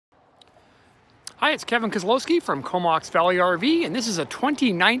Hi, it's Kevin Kozlowski from Comox Valley RV, and this is a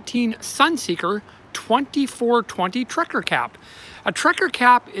 2019 Sunseeker 2420 Trekker Cap. A Trekker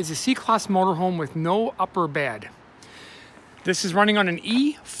Cap is a C-Class motorhome with no upper bed. This is running on an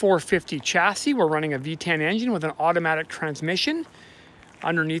E450 chassis. We're running a V10 engine with an automatic transmission.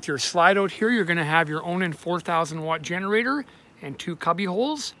 Underneath your slide out here, you're going to have your own 4,000 watt generator and 2 cubby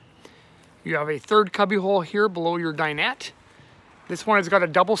holes. You have a third cubby hole here below your dinette. This one has got a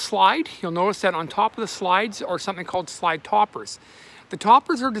double slide. You'll notice that on top of the slides are something called slide toppers. The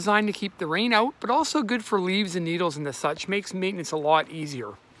toppers are designed to keep the rain out, but also good for leaves and needles and the such. Makes maintenance a lot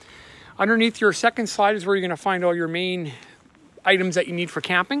easier. Underneath your second slide is where you're going to find all your main items that you need for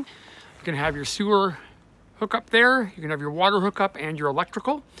camping. You can have your sewer hookup there. You can have your water hookup and your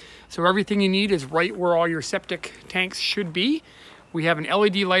electrical. So everything you need is right where all your septic tanks should be. We have an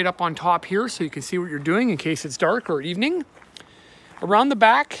LED light up on top here so you can see what you're doing in case it's dark or evening. Around the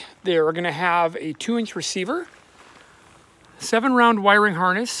back, they're going to have a 2-inch receiver, 7-round wiring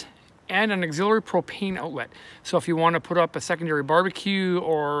harness, and an auxiliary propane outlet. So if you want to put up a secondary barbecue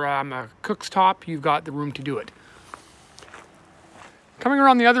or a cook's top, you've got the room to do it. Coming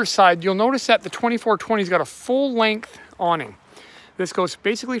around the other side, you'll notice that the 2420's got a full-length awning. This goes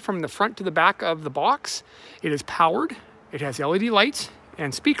basically from the front to the back of the box. It is powered, it has LED lights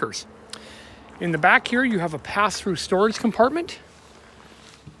and speakers. In the back here, you have a pass-through storage compartment.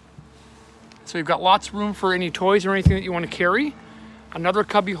 So you've got lots of room for any toys or anything that you want to carry. Another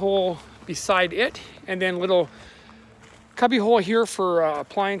cubby hole beside it, and then little cubby hole here for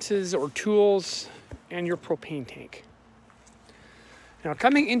appliances or tools and your propane tank. Now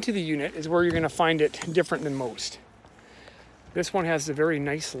coming into the unit is where you're going to find it different than most. This one has a very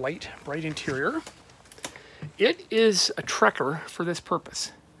nice light, bright interior. It is a Trekker for this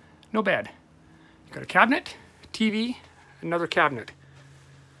purpose. No bed. You've got a cabinet, TV, another cabinet.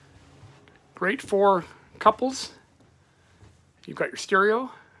 Great for couples. You've got your stereo,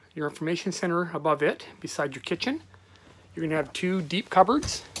 your information center above it, beside your kitchen. You're going to have 2 deep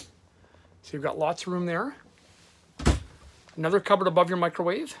cupboards, so you've got lots of room there. Another cupboard above your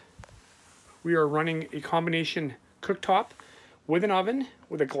microwave. We are running a combination cooktop with an oven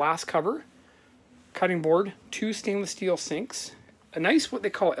with a glass cover, cutting board, 2 stainless steel sinks, a nice what they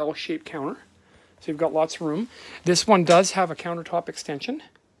call L-shaped counter, so you've got lots of room. This one does have a countertop extension.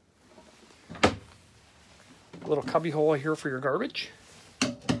 A little cubby hole here for your garbage,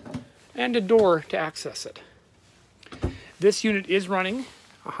 and a door to access it. This unit is running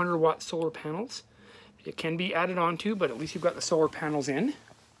 100 watt solar panels. It can be added onto, but at least you've got the solar panels in.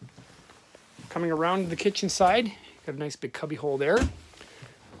 Coming around to the kitchen side, got a nice big cubby hole there.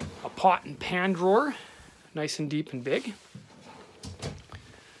 A pot and pan drawer, nice and deep and big.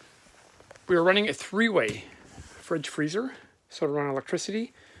 We are running a 3-way fridge freezer, so to run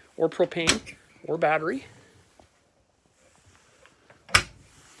electricity or propane or battery.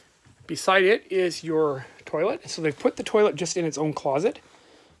 Beside it is your toilet. So they've put the toilet just in its own closet.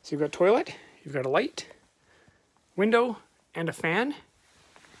 So you've got toilet, you've got a light, window, and a fan,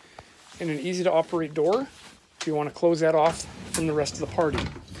 and an easy to operate door if you want to close that off from the rest of the party.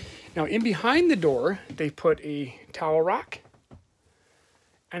 Now in behind the door, they put a towel rack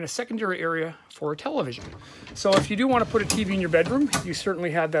and a secondary area for a television. So if you do want to put a TV in your bedroom, you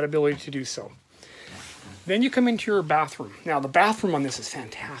certainly have that ability to do so. Then you come into your bathroom. Now the bathroom on this is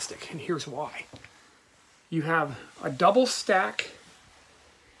fantastic, and here's why. You have a double stack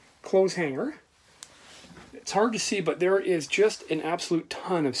clothes hanger. It's hard to see, but there is just an absolute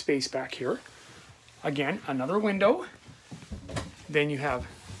ton of space back here. Again, another window. Then you have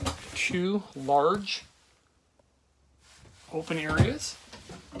 2 large open areas,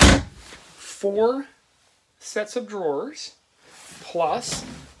 4 sets of drawers, plus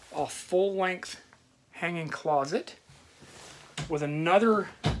a full-length hanging closet with another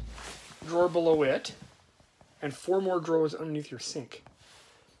drawer below it and 4 more drawers underneath your sink.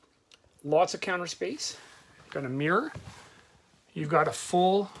 Lots of counter space. You've got a mirror. You've got a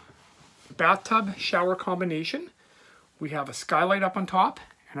full bathtub shower combination. We have a skylight up on top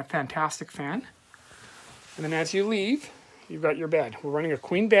and a fantastic fan. And then as you leave, you've got your bed. We're running a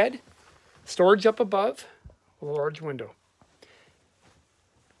queen bed, storage up above with a large window.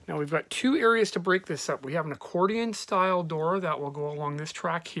 Now we've got 2 areas to break this up. We have an accordion style door that will go along this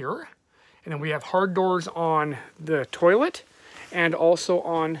track here. And then we have hard doors on the toilet and also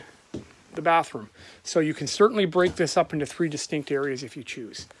on the bathroom. So you can certainly break this up into 3 distinct areas if you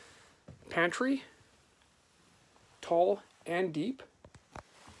choose. Pantry, tall and deep.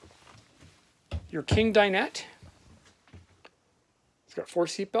 Your king dinette. It's got 4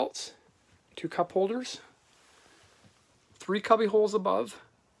 seat belts, 2 cup holders, 3 cubby holes above,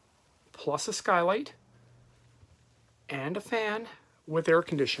 plus a skylight and a fan with air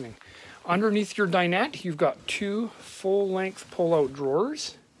conditioning. Underneath your dinette, you've got 2 full-length pull-out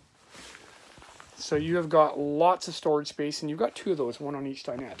drawers. So you have got lots of storage space, and you've got 2 of those, one on each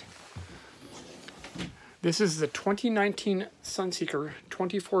dinette. This is the 2019 Sunseeker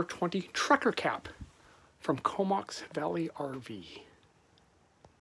 2420 Trucker Cap from Comox Valley RV.